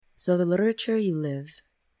So the literature you live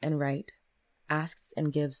and write asks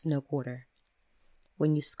and gives no quarter.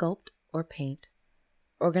 When you sculpt or paint,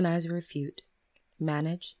 organize or refute,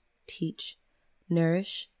 manage, teach,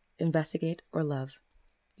 nourish, investigate, or love,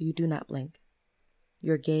 you do not blink.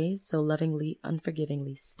 Your gaze so lovingly,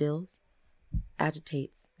 unforgivingly stills,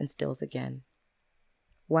 agitates, and stills again.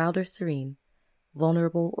 Wild or serene,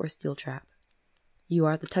 vulnerable or steel trap, you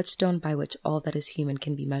are the touchstone by which all that is human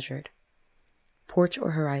can be measured. Porch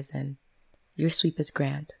or horizon, your sweep is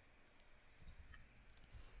grand.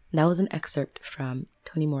 That was an excerpt from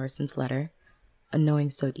Toni Morrison's letter, A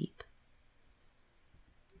Knowing So Deep.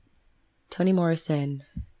 Toni Morrison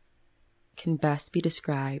can best be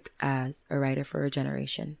described as a writer for a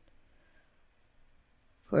generation,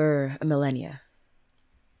 for a millennia.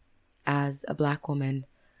 As a Black woman,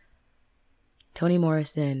 Toni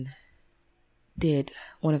Morrison did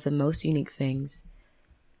one of the most unique things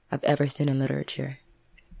I've ever seen in literature.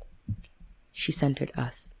 She centered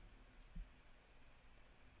us.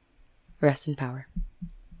 Rest in power.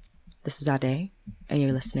 This is Ade, and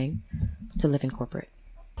you're listening to Living Corporate.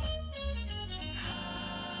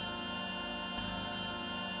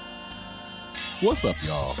 What's up,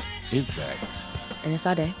 y'all? It's Zach. And it's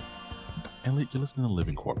Ade. And you're listening to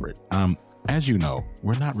Living Corporate. As you know,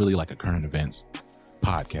 we're not really like a current events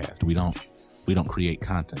podcast. We don't create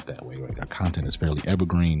content that way. Right? Our content is fairly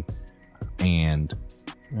evergreen, and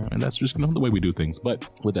that's just the way we do things. But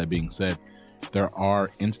with that being said, there are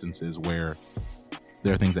instances where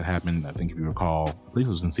there are things that happen. I think if you recall, I believe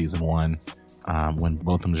it was in season 1, when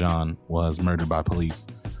Botham Jean was murdered by police.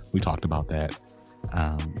 We talked about that.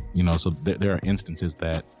 So there are instances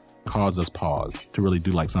that cause us pause to really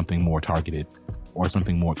do like something more targeted or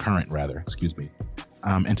something more current, rather. Excuse me.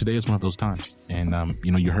 And today is one of those times. And,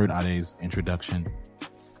 you heard Ade's introduction.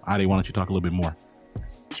 Ade, why don't you talk a little bit more?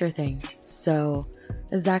 Sure thing. So,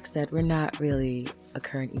 as Zach said, we're not really a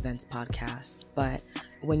current events podcast, but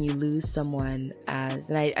when you lose someone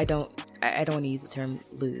and I don't want to use the term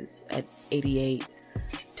lose. At 88,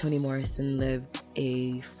 Toni Morrison lived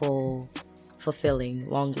a full, fulfilling,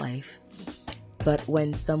 long life. But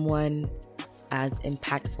when someone as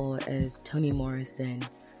impactful as Toni Morrison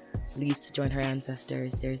leaves to join her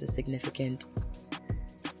ancestors, there's a significant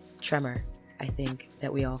tremor, I think,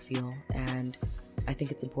 that we all feel. And I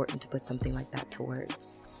think it's important to put something like that to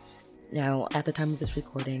words. Now, at the time of this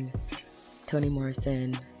recording, Toni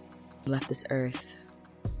Morrison left this earth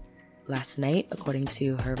last night, according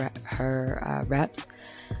to her reps.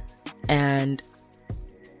 And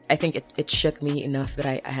I think it shook me enough that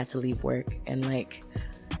I had to leave work and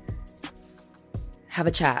have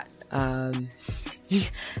a chat.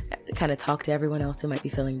 Kind of talk to everyone else who might be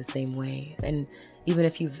feeling the same way. And even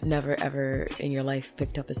if you've never ever in your life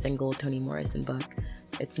picked up a single Toni Morrison book,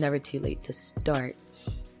 it's never too late to start.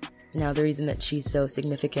 Now, the reason that she's so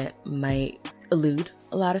significant might elude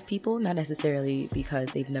a lot of people, not necessarily because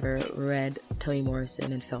they've never read Toni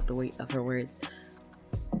Morrison and felt the weight of her words,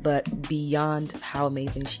 but beyond how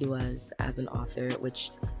amazing she was as an author,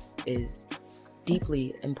 which is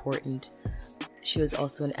deeply important, she was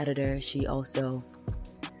also an editor. She also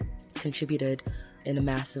contributed in a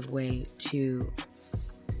massive way to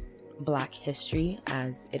Black history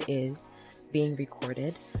as it is being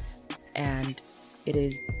recorded. And it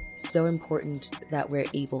is so important that we're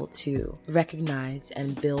able to recognize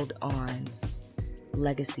and build on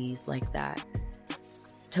legacies like that.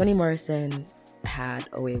 Toni Morrison had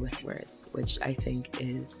a way with words, which I think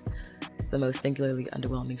is the most singularly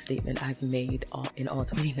underwhelming statement I've made in all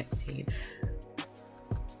 2019.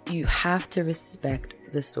 You have to respect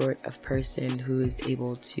the sort of person who is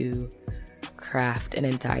able to craft an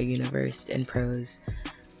entire universe in prose,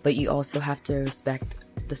 but you also have to respect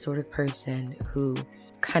the sort of person who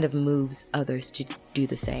kind of moves others to do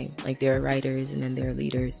the same. Like, there are writers and then there are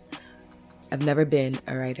leaders. I've never been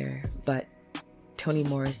a writer, but Toni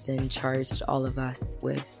Morrison charged all of us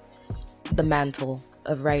with the mantle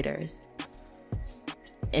of writers.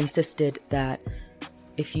 Insisted that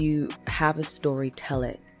if you have a story, tell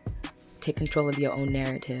it. Take control of your own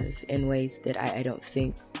narrative in ways that I don't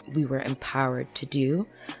think we were empowered to do.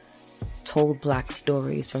 Told Black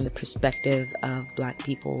stories from the perspective of Black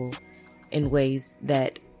people in ways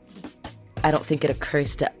that I don't think it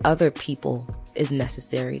occurs to other people is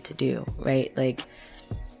necessary to do, right? Like,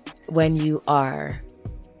 when you are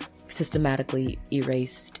systematically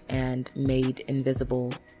erased and made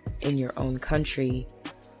invisible in your own country,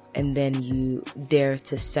 and then you dare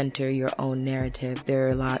to center your own narrative, there are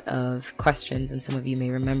a lot of questions, and some of you may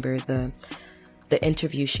remember the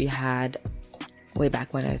interview she had way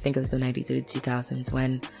back when, I think it was the 90s or the 2000s,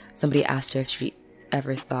 when somebody asked her if she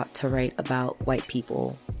ever thought to write about white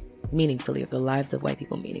people meaningfully, of the lives of white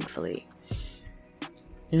people meaningfully.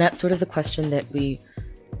 And that's sort of the question that we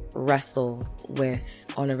wrestle with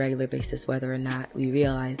on a regular basis, whether or not we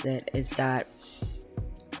realize it, is that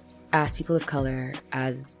as people of color,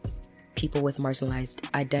 as people with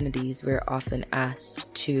marginalized identities, we're often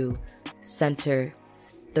asked to center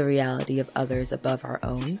the reality of others above our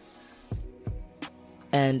own.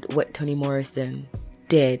 And what Toni Morrison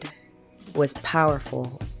did was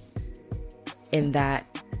powerful in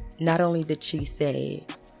that not only did she say,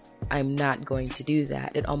 I'm not going to do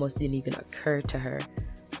that, it almost didn't even occur to her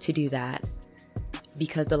to do that,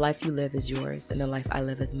 because the life you live is yours and the life I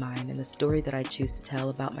live is mine, and the story that I choose to tell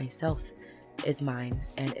about myself is mine,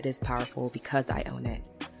 and it is powerful because I own it.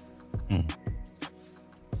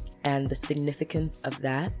 And the significance of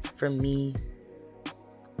that for me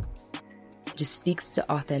just speaks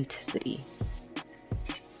to authenticity.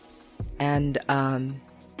 And I'm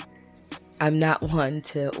not one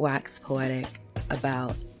to wax poetic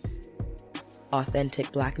about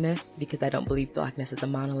authentic blackness, because I don't believe blackness is a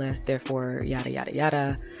monolith, therefore yada yada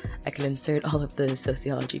yada. I can insert all of the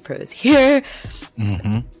sociology prose here.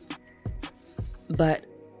 But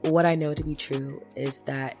what I know to be true is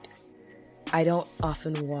that I don't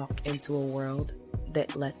often walk into a world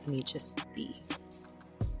that lets me just be.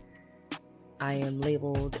 I am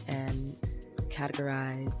labeled and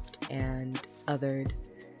categorized and othered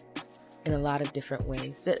in a lot of different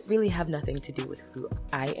ways that really have nothing to do with who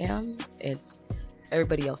I am. It's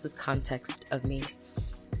everybody else's context of me.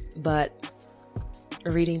 But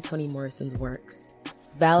reading Toni Morrison's works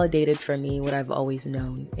validated for me what I've always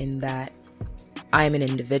known, in that I'm an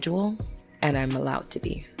individual and I'm allowed to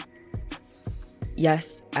be.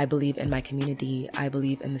 Yes, I believe in my community. I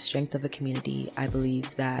believe in the strength of a community. I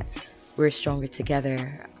believe that we're stronger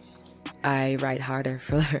together. I write harder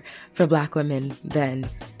for Black women than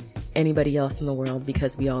anybody else in the world,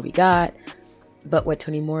 because we all we got. But what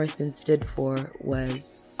Toni Morrison stood for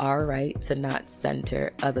was our right to not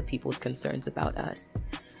center other people's concerns about us.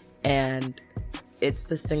 And it's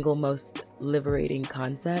the single most liberating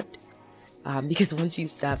concept, because once you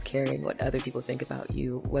stop caring what other people think about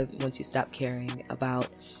you, once you stop caring about,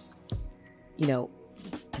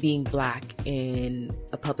 being Black in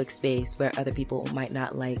a public space where other people might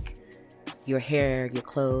not like your hair, your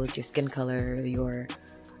clothes, your skin color, your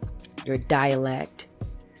dialect,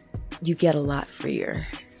 you get a lot freer,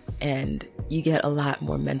 and you get a lot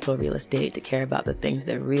more mental real estate to care about the things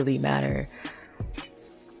that really matter.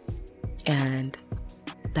 And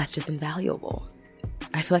that's just invaluable.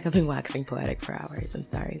 I feel like I've been waxing poetic for hours. I'm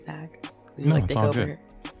sorry, Zach. Would you like to take over? Good.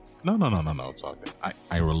 No, it's all good.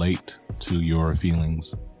 I relate to your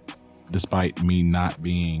feelings, despite me not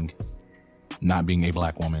being a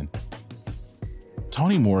Black woman.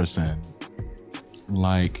 Toni Morrison,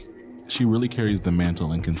 she really carries the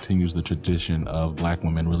mantle and continues the tradition of Black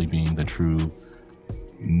women really being the true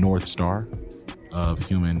North Star of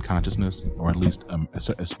human consciousness, or at least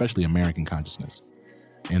especially American consciousness,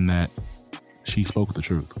 in that she spoke the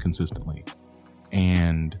truth consistently.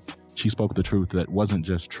 And she spoke the truth that wasn't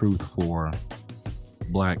just truth for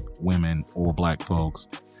Black women or Black folks.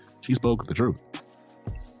 She spoke the truth.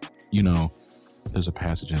 There's a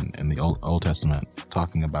passage in the Old Testament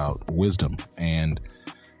talking about wisdom, and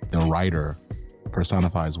the writer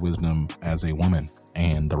personifies wisdom as a woman.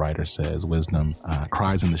 And the writer says wisdom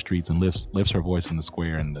cries in the streets and lifts her voice in the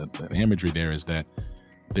square. And the imagery there is that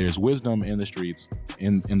there's wisdom in the streets,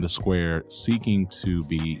 in the square, seeking to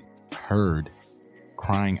be heard,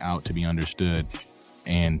 crying out to be understood,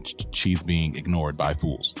 and she's being ignored by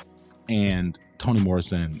fools. And Toni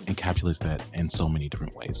Morrison encapsulates that in so many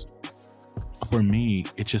different ways. For me,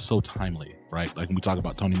 it's just so timely, right? Like when we talk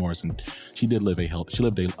about Toni Morrison, she lived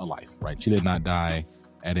a life, right? She did not die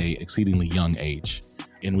at a exceedingly young age,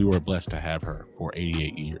 and we were blessed to have her for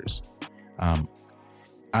 88 years.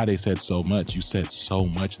 Ade said so much. You said so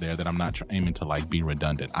much there that I'm not aiming to be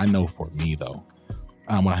redundant. I know for me though,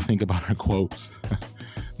 when I think about her quotes,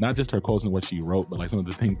 not just her quotes and what she wrote, but some of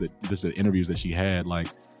the things the interviews that she had,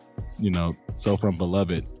 so from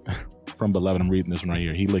Beloved, I'm reading this one right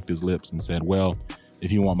here. He licked his lips and said, well,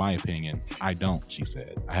 if you want my opinion, I don't, she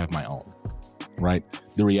said. I have my own, right?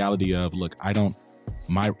 The reality of, look, I don't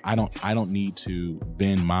need to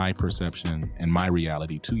bend my perception and my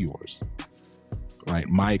reality to yours, right?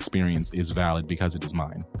 My experience is valid because it is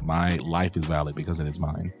mine. My life is valid because it is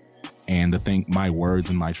mine. And my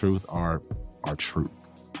words and my truth are true.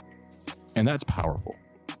 And that's powerful.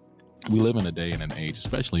 We live in a day and an age,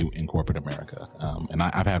 especially in corporate America. And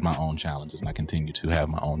I've had my own challenges, and I continue to have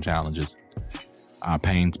my own challenges.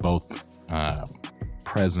 Pains both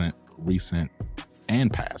present, recent,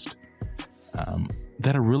 and past.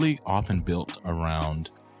 that are really often built around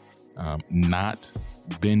not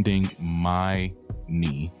bending my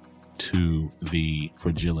knee to the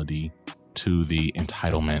fragility, to the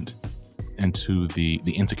entitlement, and to the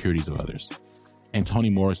insecurities of others. And Toni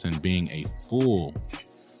Morrison, being a full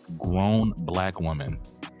grown Black woman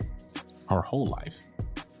her whole life,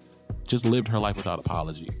 just lived her life without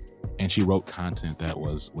apology. And she wrote content that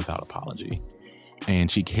was without apology. And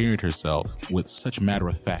she carried herself with such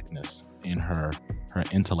matter-of-factness in her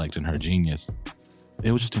intellect and her genius.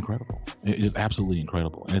 It was just incredible. It is absolutely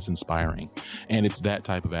incredible, and it's inspiring. And it's that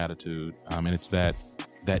type of attitude, and it's that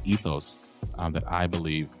ethos that I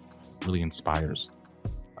believe really inspires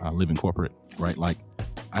Living Corporate, right? Like,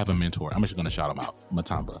 I have a mentor. I'm actually going to shout him out,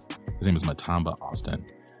 Matamba. His name is Matamba Austin.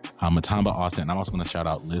 Matamba Austin, and I'm also going to shout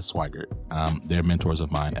out Liz Swigert. They're mentors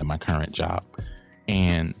of mine at my current job.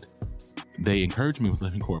 And they encourage me with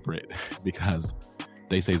Living Corporate because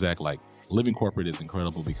they say, Zach, like, Living Corporate is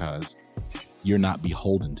incredible because you're not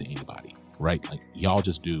beholden to anybody, right? Like, y'all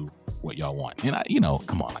just do what y'all want. And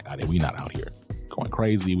come on, like, we're not out here going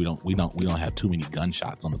crazy. We don't have too many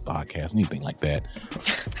gunshots on the podcast, anything like that.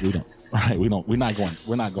 We don't, right? We're not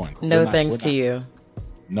going. No thanks to you.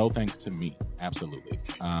 No thanks to me. Absolutely.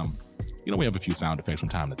 We have a few sound effects from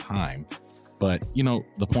time to time, but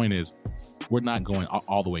the point is, we're not going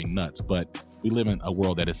all the way nuts, but we live in a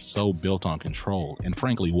world that is so built on control and,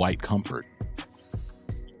 frankly, white comfort,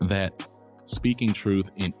 that speaking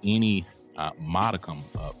truth in any modicum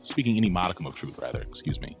of truth,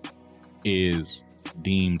 is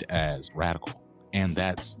deemed as radical. And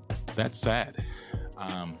that's sad.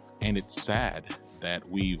 And it's sad that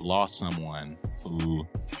we've lost someone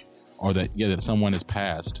that someone has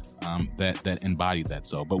passed that embodied that.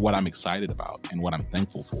 So, but what I'm excited about and what I'm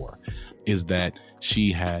thankful for is that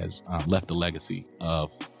she has left a legacy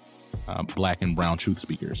of Black and brown truth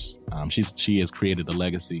speakers. She has created a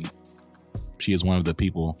legacy. She is one of the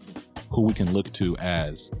people who we can look to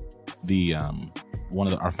as the one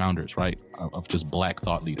of our founders, right, of just Black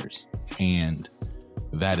thought leaders, and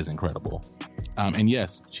that is incredible. And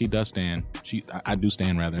yes, she does stand. I do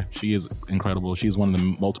stand, rather. She is incredible. She's one of the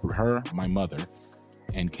multiple. Her, my mother,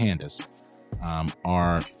 and Candace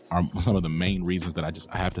are some of the main reasons that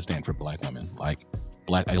I have to stand for Black women. Like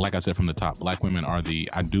I said from the top,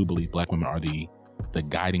 I do believe Black women are the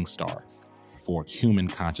guiding star for human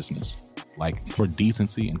consciousness, like for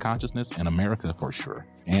decency and consciousness in America for sure,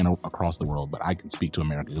 and across the world. But I can speak to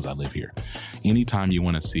America because I live here. Anytime you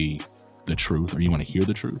want to see the truth or you want to hear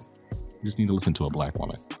the truth, you just need to listen to a Black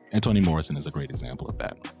woman. And Toni Morrison is a great example of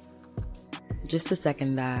that. Just to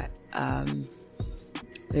second that,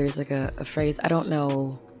 there's like a phrase, I don't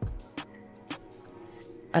know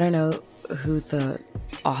who the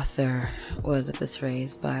author was of this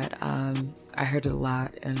phrase, but I heard it a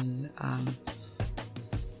lot in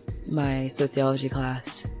my sociology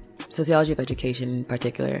class, sociology of education in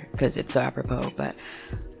particular, because it's so apropos, but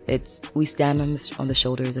we stand on the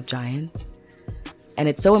shoulders of giants. And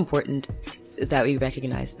it's so important that we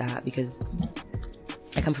recognize that, because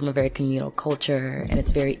I come from a very communal culture, and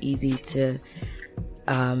it's very easy to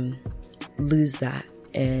lose that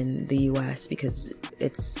in the US because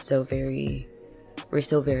we're so very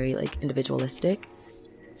like individualistic.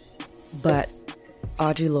 But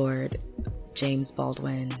Audre Lorde, James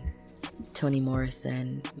Baldwin, Toni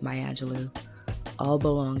Morrison, Maya Angelou all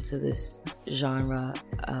belong to this genre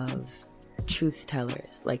of truth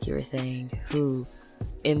tellers, like you were saying, who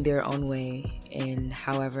in their own way, in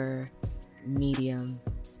however medium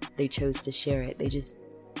they chose to share it, they just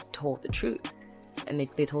told the truth. And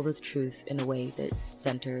they told the truth in a way that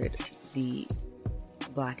centered the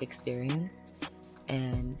Black experience.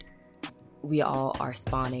 And we all are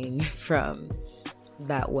spawning from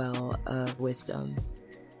that well of wisdom.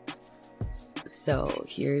 So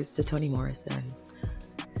here's to Toni Morrison.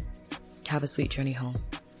 Have a sweet journey home.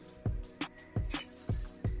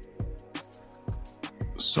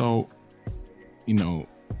 So,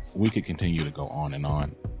 we could continue to go on and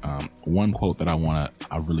on. One quote that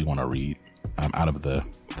I really want to read out of the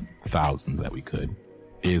thousands that we could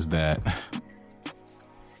is that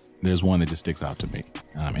there's one that just sticks out to me.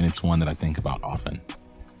 And it's one that I think about often.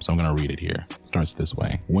 So I'm going to read it here. It starts this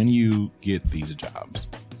way. When you get these jobs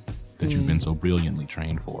that you've been so brilliantly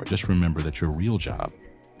trained for, just remember that your real job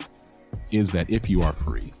is that if you are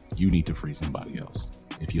free, you need to free somebody else.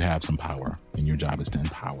 If you have some power, and your job is to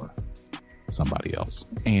empower somebody else.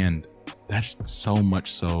 And that's so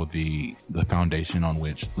much so the foundation on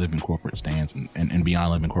which Living Corporate stands, and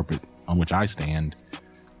beyond Living Corporate, on which I stand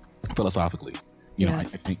philosophically. I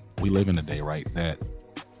think we live in a day, right, that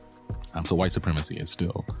so white supremacy is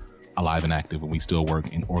still alive and active, and we still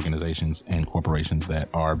work in organizations and corporations that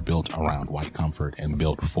are built around white comfort and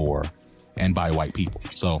built for and by white people.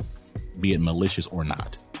 So be it malicious or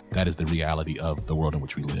not, that is the reality of the world in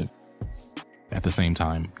which we live. At the same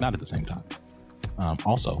time, not at the same time.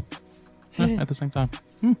 Also, at the same time.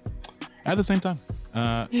 At the same time.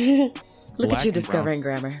 Look at you discovering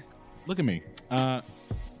grammar. Look at me.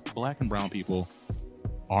 Black and brown people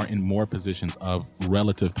are in more positions of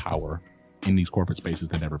relative power in these corporate spaces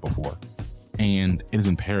than ever before. And it is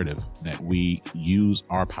imperative that we use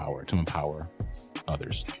our power to empower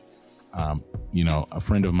others. A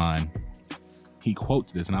friend of mine, he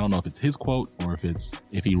quotes this, and I don't know if it's his quote or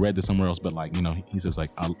if he read this somewhere else, but he says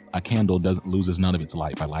a candle doesn't loses none of its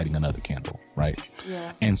light by lighting another candle, right?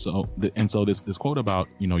 Yeah. And so this quote about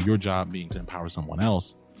your job being to empower someone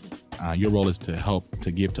else, your role is to help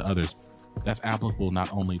to give to others. That's applicable not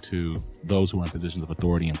only to those who are in positions of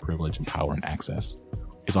authority and privilege and power and access.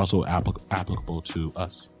 It's also applicable to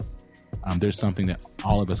us. There's something that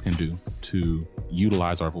all of us can do to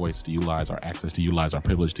utilize our voice, to utilize our access, to utilize our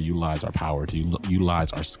privilege, to utilize our power, to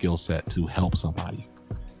utilize our skill set to help somebody.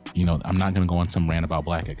 I'm not going to go on some rant about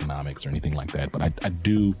Black economics or anything like that, but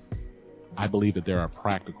I believe that there are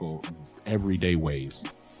practical, everyday ways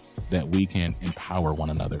that we can empower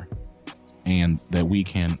one another and that we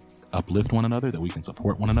can uplift one another, that we can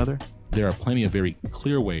support one another. There are plenty of very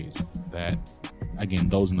clear ways that, again,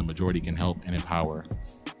 those in the majority can help and empower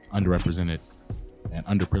underrepresented and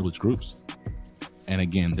underprivileged groups. And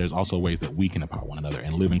again, there's also ways that we can empower one another,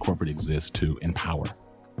 and Living Corporate exists to empower.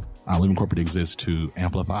 Living Corporate exists to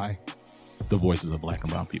amplify the voices of Black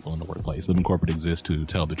and brown people in the workplace. Living Corporate exists to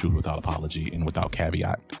tell the truth without apology and without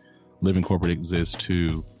caveat. Living Corporate exists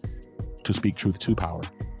to speak truth to power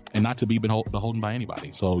and not to be beholden by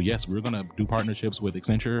anybody. So yes, we're going to do partnerships with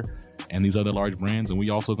Accenture and these other large brands, and we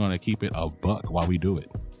also going to keep it a buck while we do it.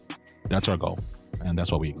 That's our goal, and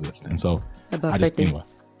that's why we exist. And so anyway,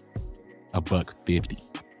 a $1.50.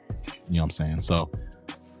 You know what I'm saying? So,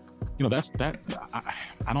 that's that.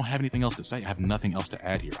 I don't have anything else to say. I have nothing else to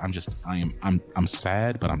add here. I'm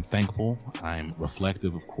sad, but I'm thankful. I'm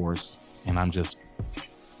reflective, of course, and I'm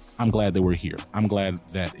glad that we're here. I'm glad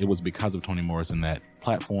that it was because of Toni Morrison that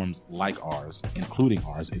platforms like ours, including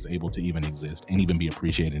ours, is able to even exist and even be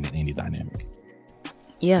appreciated in any dynamic.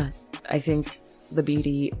 Yeah, I think the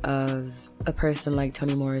beauty of a person like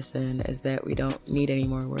Toni Morrison is that we don't need any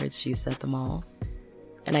more words. She said them all.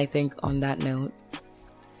 And I think on that note,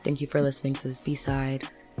 thank you for listening to this B-side.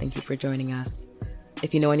 Thank you for joining us.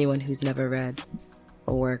 If you know anyone who's never read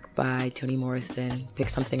a work by Toni Morrison, pick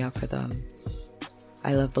something up for them.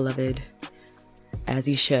 I Love Beloved, as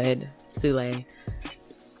you should. Sule,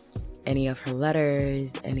 any of her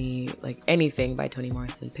letters, anything by Toni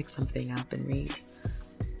Morrison, pick something up and read.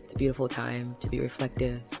 It's a beautiful time to be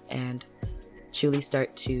reflective and truly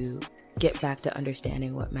start to get back to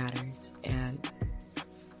understanding what matters, and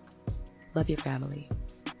love your family.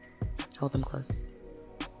 Hold them close.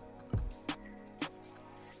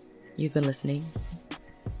 You've been listening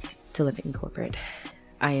to Living Corporate.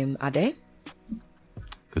 I am Ade.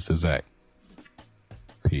 This is Zach.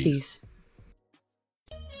 Peace.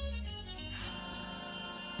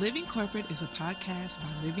 Living Corporate is a podcast by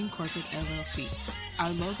Living Corporate LLC.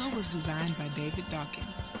 Our logo was designed by David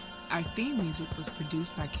Dawkins. Our theme music was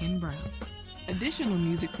produced by Ken Brown. Additional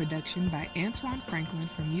music production by Antoine Franklin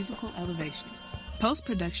from Musical Elevation.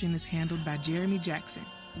 Post-production is handled by Jeremy Jackson.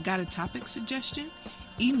 Got a topic suggestion?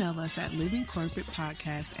 Email us at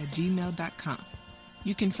livingcorporatepodcast@gmail.com.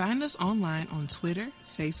 You can find us online on Twitter,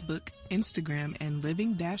 Facebook, Instagram, and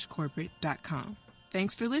living-corporate.com.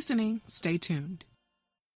 Thanks for listening. Stay tuned.